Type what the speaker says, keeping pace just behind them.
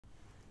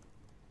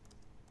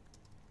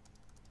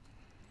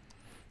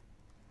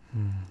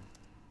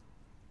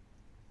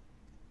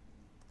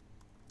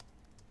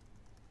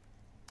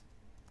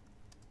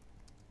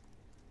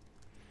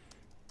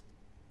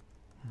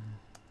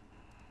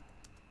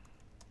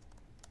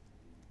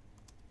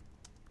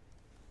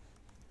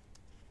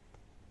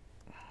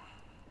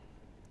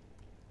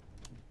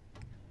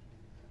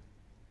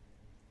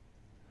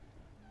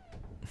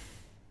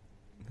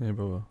Hey,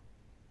 Bubba.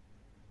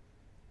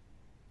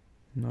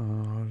 No,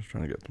 I was just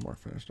trying to get some more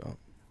finished up.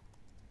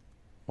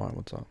 Why?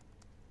 What's up?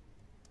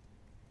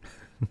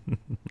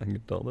 I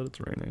can tell that it's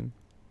raining.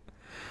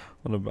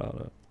 What about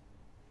it?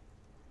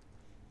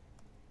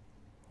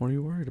 What are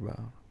you worried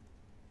about?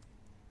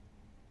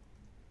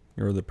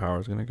 You're worried the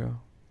power's gonna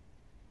go?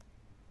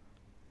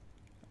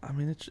 I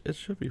mean, it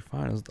should be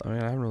fine. I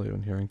mean, I haven't really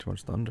been hearing too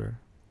much thunder.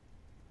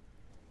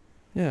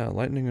 Yeah,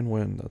 lightning and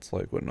wind, that's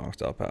like what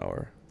knocks out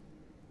power.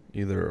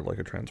 Either like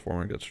a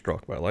transformer gets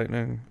struck by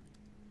lightning.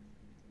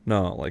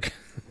 No, like,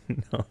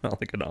 no,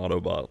 not like an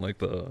Autobot, like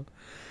the,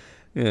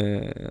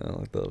 yeah,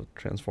 like the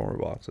transformer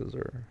boxes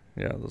or,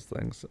 yeah, those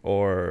things.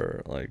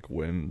 Or like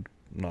wind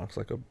knocks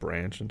like a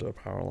branch into a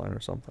power line or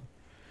something.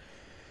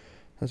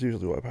 That's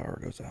usually why power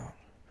goes out.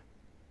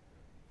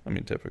 I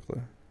mean,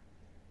 typically.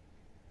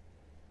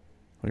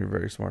 Well, you're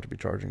very smart to be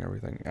charging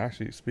everything.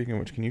 Actually, speaking of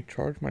which, can you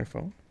charge my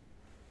phone?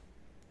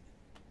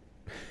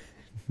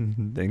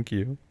 Thank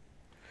you.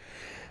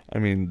 I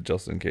mean,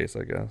 just in case,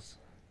 I guess.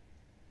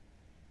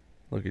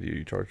 Look at you,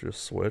 you charge your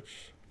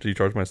Switch. Did you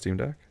charge my Steam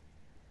Deck?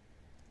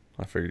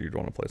 I figured you'd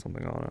want to play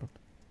something on it.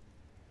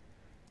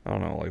 I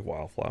don't know, like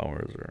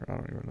Wildflowers or I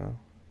don't even know.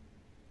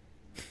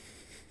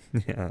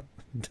 Yeah,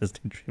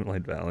 Disney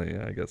Dreamlight Valley,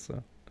 yeah, I guess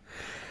so.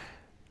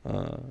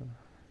 Uh,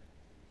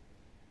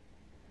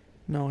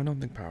 no, I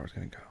don't think power's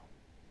gonna go.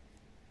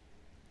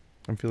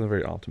 I'm feeling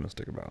very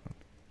optimistic about it.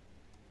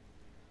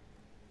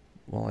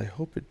 Well, I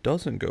hope it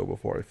doesn't go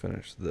before I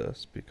finish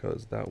this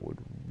because that would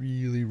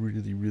really,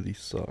 really, really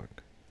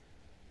suck.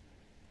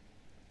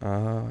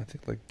 I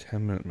think like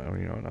 10 minutes.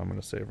 You know what? I'm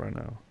gonna save right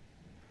now.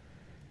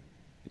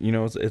 You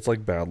know, it's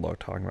like bad luck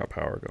talking about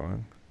power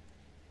going.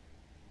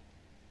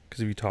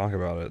 Because if you talk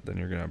about it, then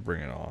you're gonna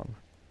bring it on.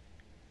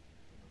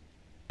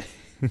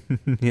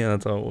 Yeah,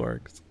 that's how it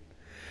works.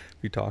 If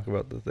you talk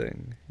about the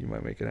thing, you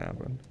might make it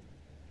happen.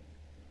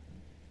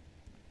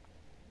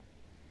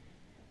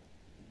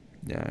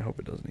 Yeah, I hope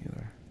it doesn't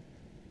either.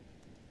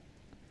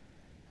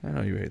 I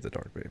know you hate the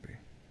dark, baby.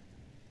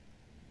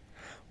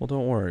 Well,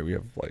 don't worry. We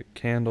have like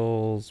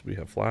candles. We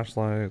have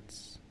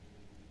flashlights.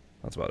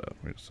 That's about it.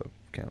 We just have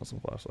candles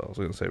and flashlights. I was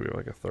gonna say we have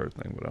like a third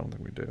thing, but I don't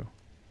think we do.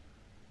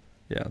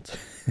 Yeah, it's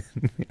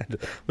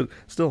but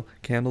still,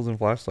 candles and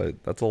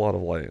flashlight. That's a lot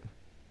of light.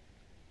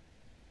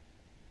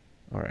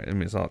 All right. I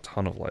mean, it's not a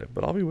ton of light,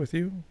 but I'll be with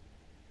you.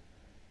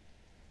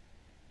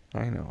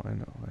 I know. I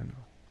know. I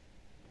know.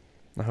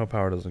 I hope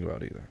power doesn't go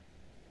out either.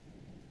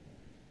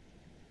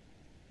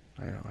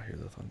 I know. I hear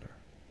the thunder.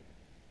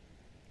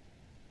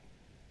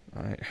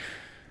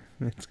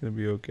 It's gonna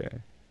be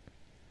okay.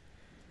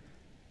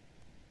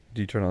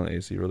 Do you turn on the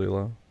AC really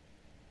low?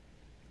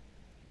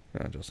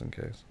 Yeah, just in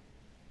case.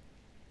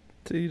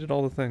 See, you did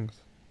all the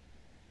things.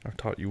 I've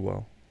taught you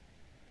well.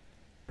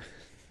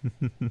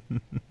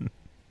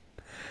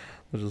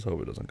 Let's just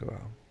hope it doesn't go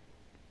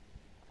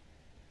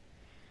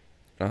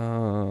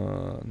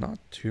out. Not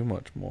too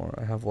much more.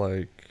 I have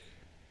like,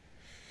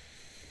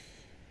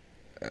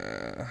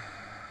 I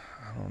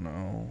don't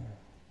know,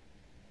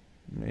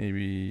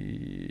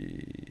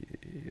 maybe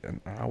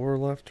an hour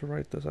left to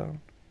write this out.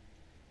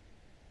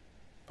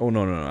 Oh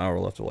no, no, an hour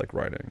left of like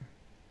writing.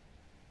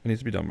 It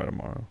needs to be done by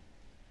tomorrow.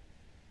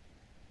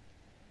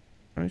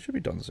 I mean, it should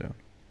be done soon.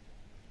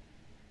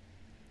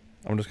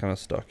 I'm just kind of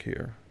stuck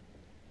here.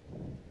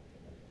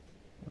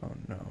 Oh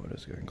no, it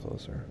is getting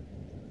closer.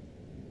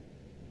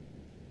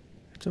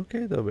 It's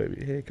okay though,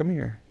 baby. Hey, come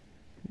here.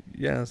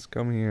 Yes,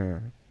 come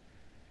here.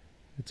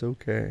 It's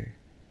okay.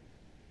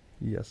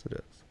 Yes, it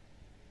is.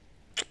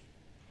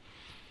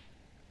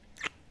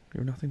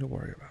 You're nothing to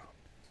worry about.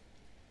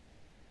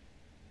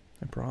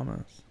 I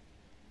promise.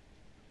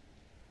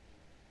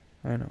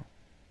 I know.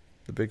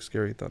 The big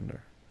scary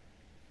thunder.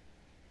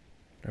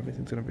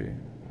 Everything's gonna be.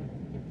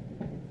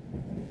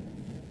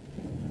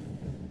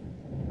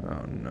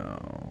 Oh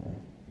no.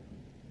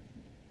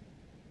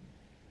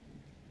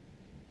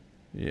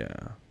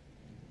 Yeah.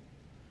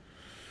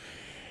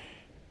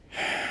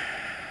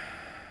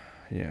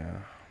 Yeah.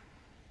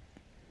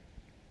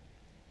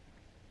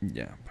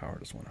 Yeah, power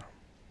just went out.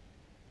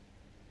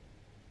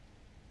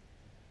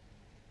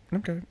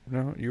 Okay,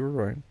 no, you were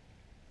right.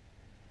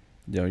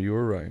 Yeah, you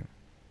were right.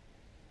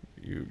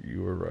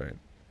 You were right.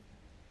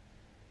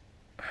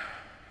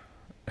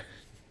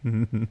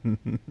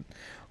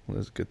 Well,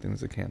 there's good thing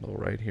there's a candle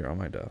right here on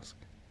my desk.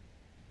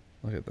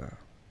 Look at that.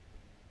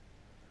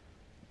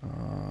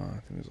 I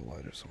think there's a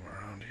lighter somewhere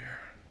around here.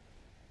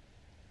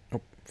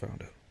 Oh,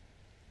 found it.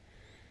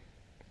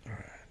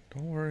 Alright,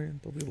 don't worry.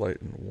 There'll be light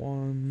in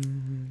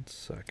 1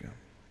 second.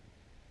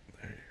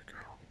 There you go.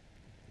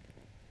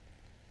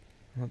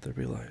 Let there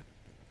be light.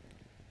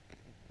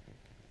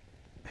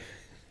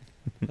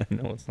 I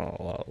know it's not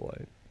a lot of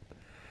light.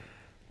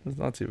 It's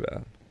not too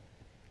bad.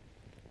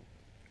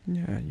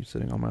 Yeah, you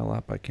sitting on my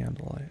lap by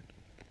candlelight.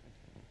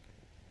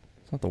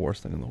 It's not the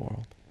worst thing in the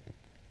world.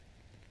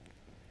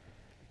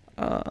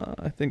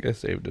 I think I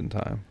saved in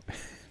time.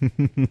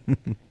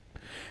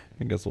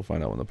 I guess we'll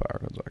find out when the power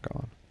comes back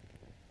on.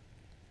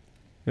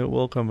 It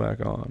will come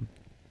back on.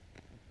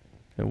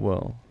 It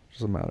will.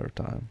 Just a matter of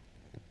time.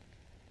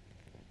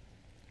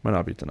 Might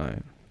not be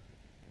tonight.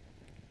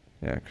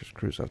 Yeah, because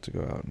crews have to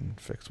go out and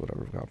fix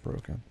whatever got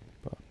broken.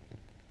 But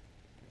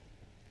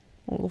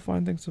we'll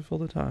find things to fill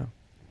the time.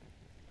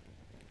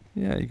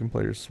 Yeah, you can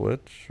play your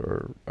Switch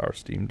or our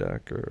Steam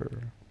Deck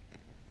or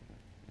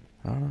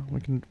I don't know.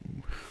 We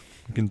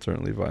can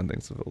certainly find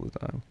things to fill the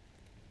time.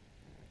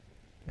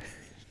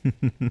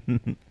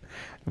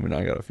 I mean,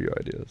 I got a few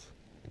ideas.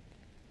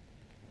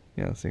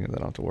 Yeah, seeing as I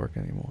don't have to work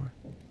anymore.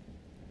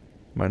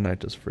 My night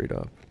just freed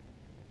up.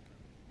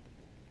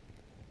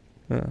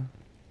 Yeah.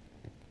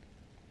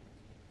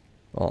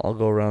 I'll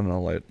go around and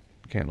I'll light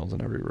candles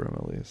in every room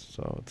at least,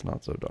 so it's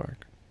not so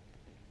dark.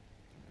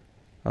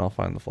 And I'll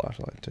find the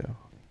flashlight too.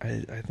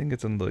 I think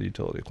it's in the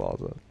utility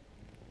closet.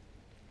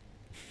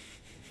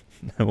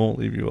 I won't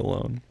leave you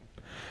alone.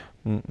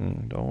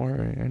 Don't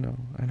worry. I know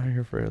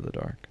you're afraid of the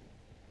dark.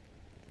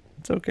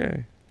 It's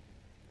okay.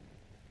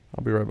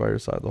 I'll be right by your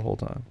side the whole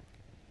time.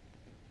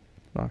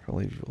 Not gonna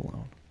leave you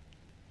alone.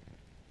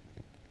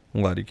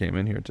 I'm glad you came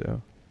in here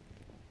too.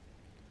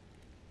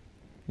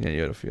 Yeah,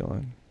 you had a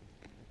feeling.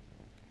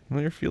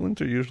 Well, your feelings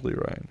are usually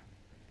right.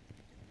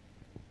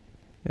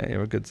 Yeah, you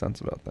have a good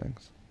sense about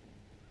things.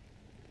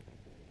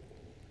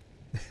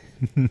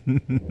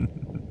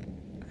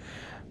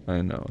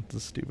 I know, it's a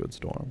stupid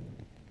storm.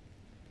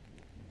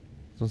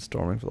 It's been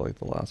storming for like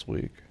the last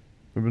week.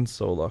 We've been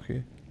so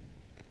lucky.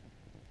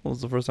 Well,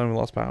 it's the first time we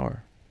lost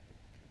power.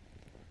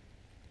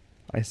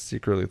 I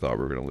secretly thought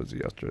we were going to lose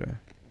it yesterday.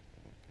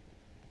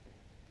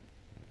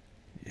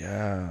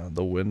 Yeah,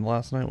 the wind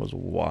last night was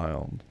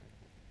wild.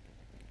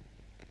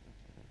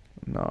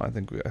 No, I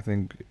think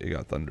it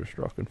got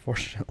thunderstruck,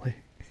 unfortunately.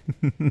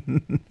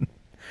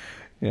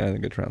 Yeah, I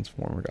think a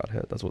transformer got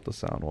hit. That's what the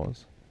sound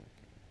was.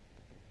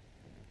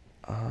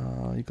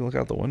 You can look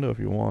out the window if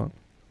you want.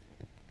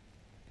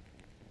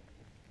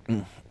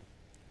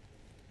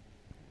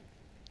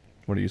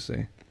 What do you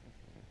see?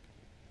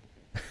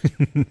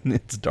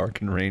 It's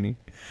dark and rainy.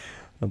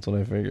 That's what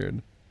I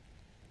figured.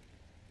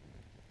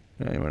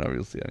 Yeah, you might not be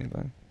able to see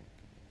anything.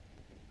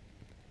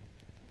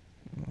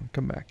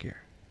 Come back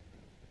here.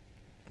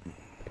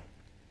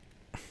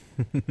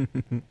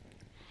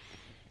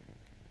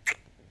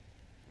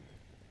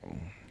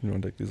 You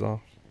want to take these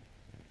off?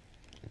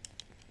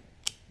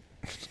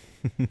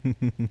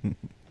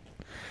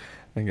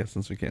 I guess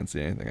since we can't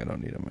see anything, I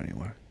don't need them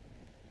anyway.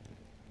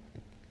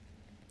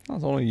 I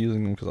was only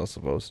using them because I was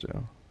supposed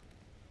to.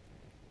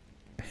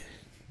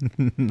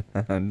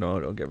 No,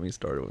 don't get me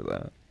started with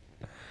that.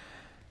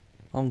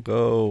 I'll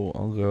go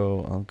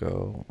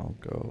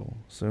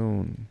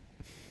soon.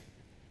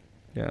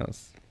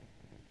 Yes.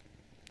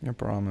 I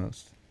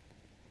promise.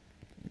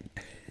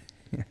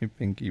 I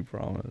pinky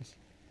promise.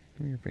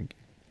 Give me your pinky.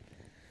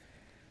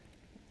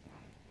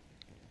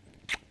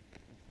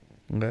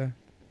 Okay.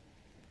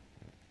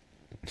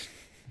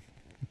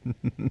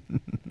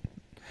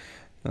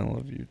 I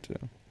love you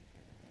too.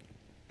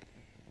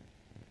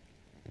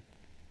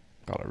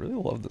 God, I really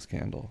love this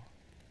candle.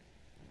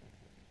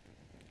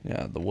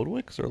 Yeah, the wood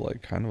wicks are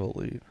like kind of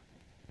elite.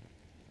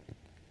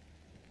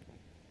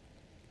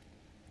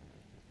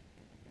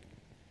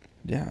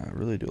 Yeah, I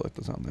really do like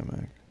the sound they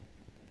make.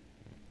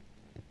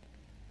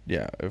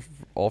 Yeah, if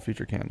all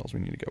future candles,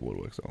 we need to get wood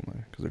wicks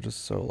only because they're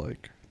just so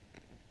like,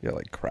 yeah,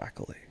 like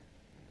crackly.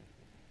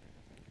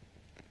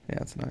 Yeah,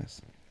 it's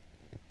nice.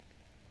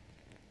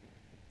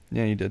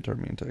 Yeah, you did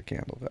turn me into a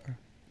candle guy.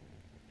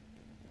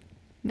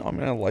 No, I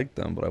mean, I liked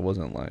them, but I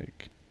wasn't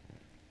like...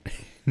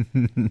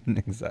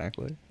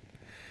 Exactly.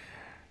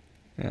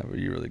 Yeah, but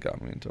you really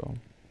got me into them.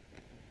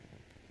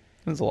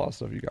 There's a lot of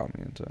stuff you got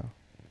me into.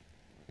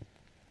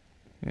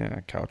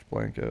 Yeah, couch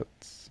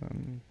blankets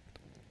and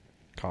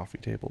coffee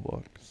table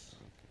books.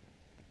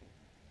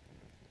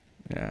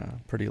 Yeah,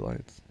 pretty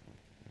lights.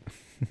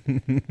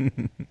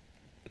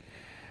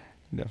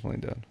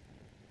 Definitely did.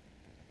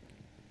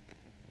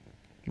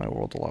 My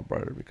world's a lot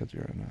brighter because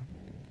you're in it.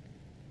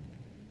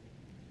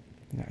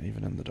 Yeah,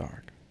 even in the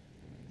dark.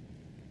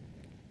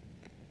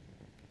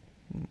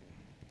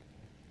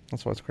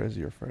 That's why it's crazy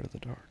you're afraid of the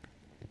dark.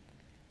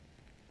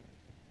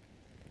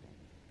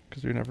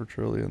 Because you're never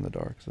truly in the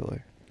dark, silly.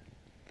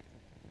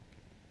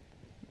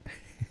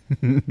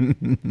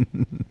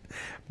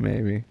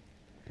 Maybe.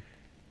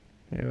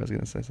 Maybe I was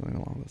going to say something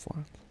along those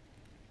lines.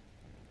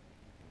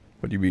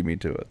 But you beat me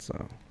to it,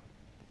 so.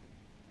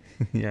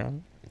 Yeah.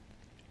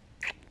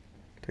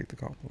 Take the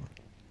compliment.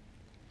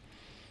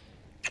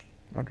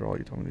 After all,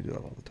 you told me to do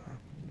that all the time.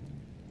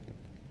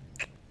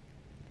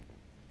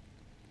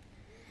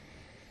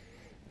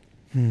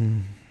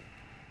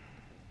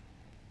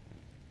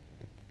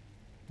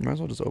 Might as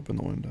well just open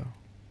the window.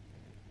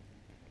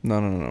 No.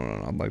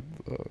 I'm like,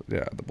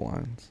 yeah, the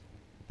blinds.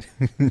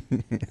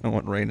 I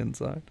want rain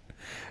inside.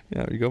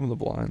 Yeah, you go open the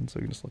blinds so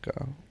you can just look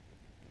out.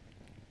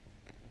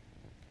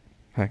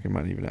 Heck, it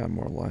might even add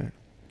more light.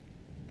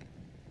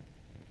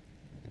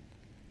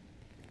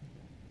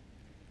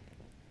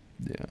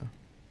 Yeah.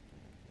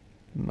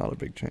 Not a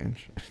big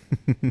change.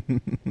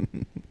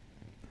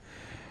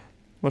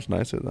 Much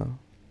nicer though.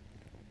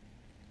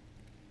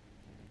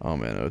 Oh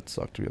man, it would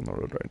suck to be on the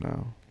road right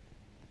now.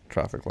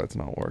 Traffic light's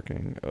not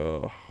working.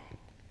 Ugh.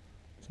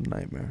 It's a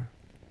nightmare.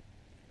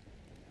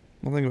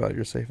 One thing about it,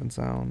 you're safe and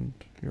sound.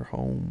 You're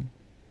home.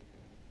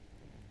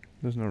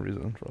 There's no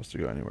reason for us to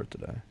go anywhere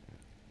today.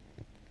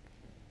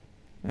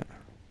 Yeah.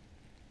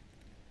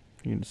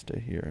 You can just stay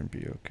here and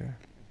be okay.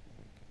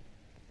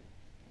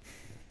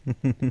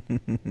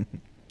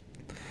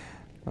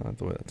 I like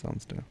the way that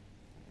sounds too.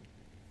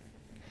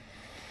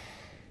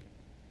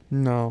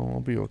 No,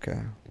 I'll be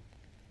okay.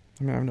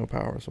 I mean, I have no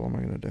power, so what am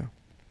I gonna do?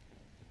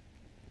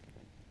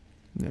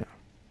 Yeah.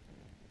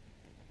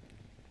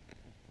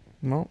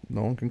 Well,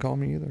 no one can call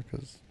me either,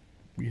 because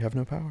we have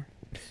no power.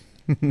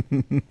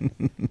 It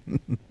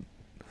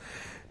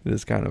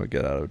is kind of a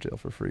get out of jail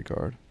for free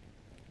card.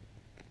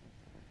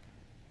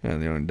 And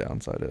the only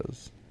downside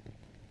is,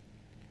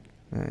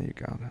 you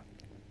got it.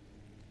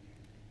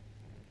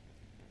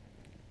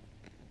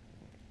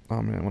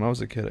 Oh man, when I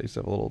was a kid, I used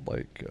to have a little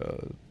like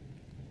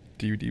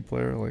DVD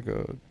player, like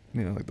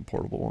like the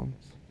portable ones.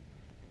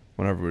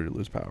 Whenever we would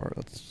lose power,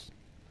 that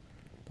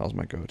was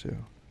my go-to.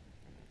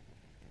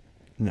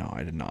 No,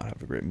 I did not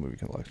have a great movie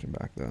collection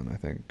back then. I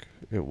think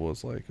it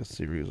was like a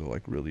series of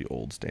like really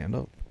old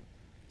stand-up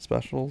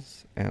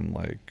specials, and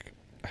like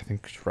I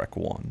think Shrek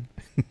 1.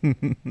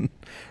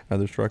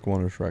 Either Shrek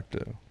 1 or Shrek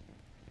 2.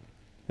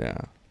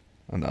 Yeah.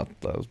 And that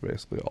was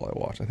basically all I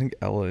watched. I think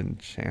Ella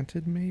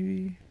Enchanted,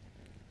 maybe?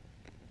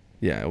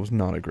 Yeah, it was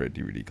not a great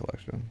DVD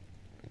collection.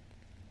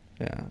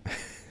 Yeah.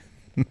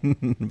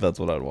 That's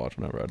what I'd watch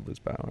whenever I'd lose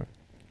power.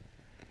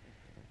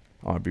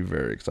 Oh, I'd be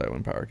very excited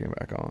when power came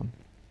back on.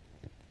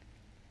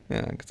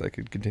 Yeah, because I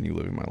could continue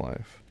living my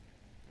life.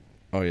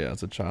 Oh yeah,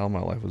 as a child,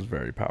 my life was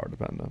very power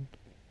dependent.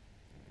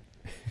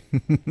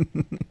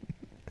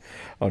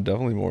 Oh,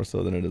 definitely more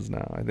so than it is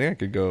now. I think I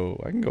can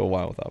go a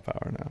while without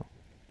power now.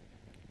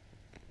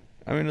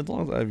 I mean, as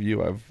long as I have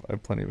you,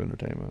 I've plenty of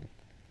entertainment.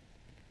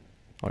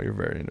 Oh, you're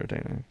very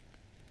entertaining.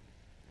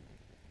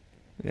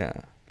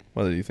 Yeah,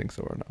 whether you think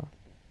so or not.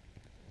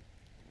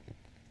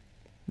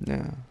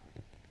 Yeah.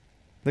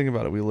 Think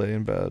about it, we lay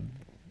in bed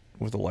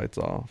with the lights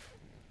off,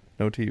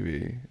 no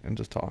TV, and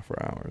just talk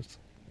for hours.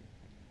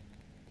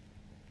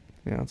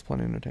 Yeah, it's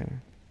plenty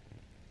entertaining.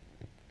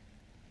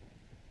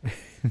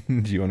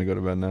 Do you want to go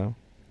to bed now?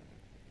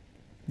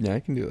 Yeah, I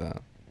can do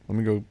that. Let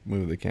me go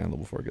move the candle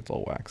before it gets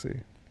all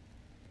waxy.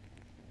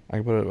 I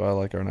can put it by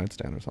like our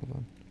nightstand or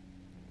something.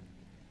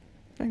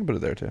 I can put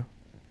it there too.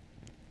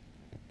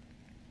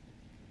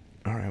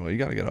 Alright, well you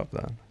gotta get up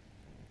then.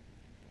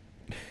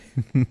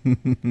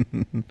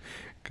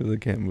 Because I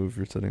can't move if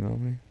you're sitting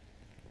on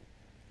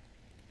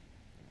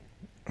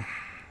me.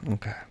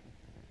 Okay.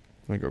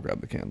 Let me go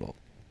grab the candle.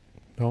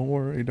 Don't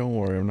worry,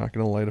 I'm not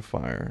gonna light a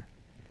fire.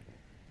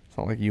 It's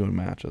not like you and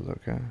matches,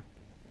 okay?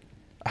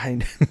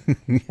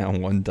 Yeah,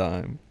 one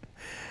time.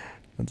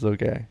 That's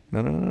okay.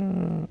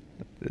 No.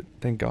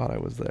 Thank God I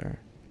was there.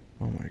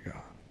 Oh my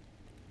God.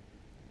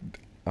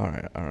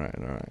 Alright.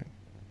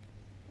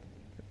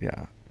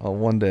 Yeah.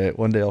 One day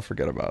I'll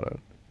forget about it.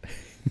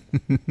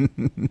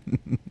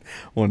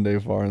 One day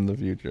far in the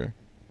future.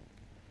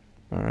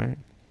 Alright.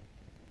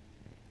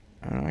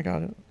 Alright, I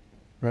got it.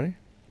 Ready?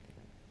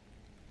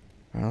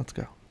 Alright, let's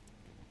go.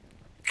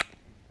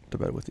 To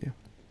bed with you.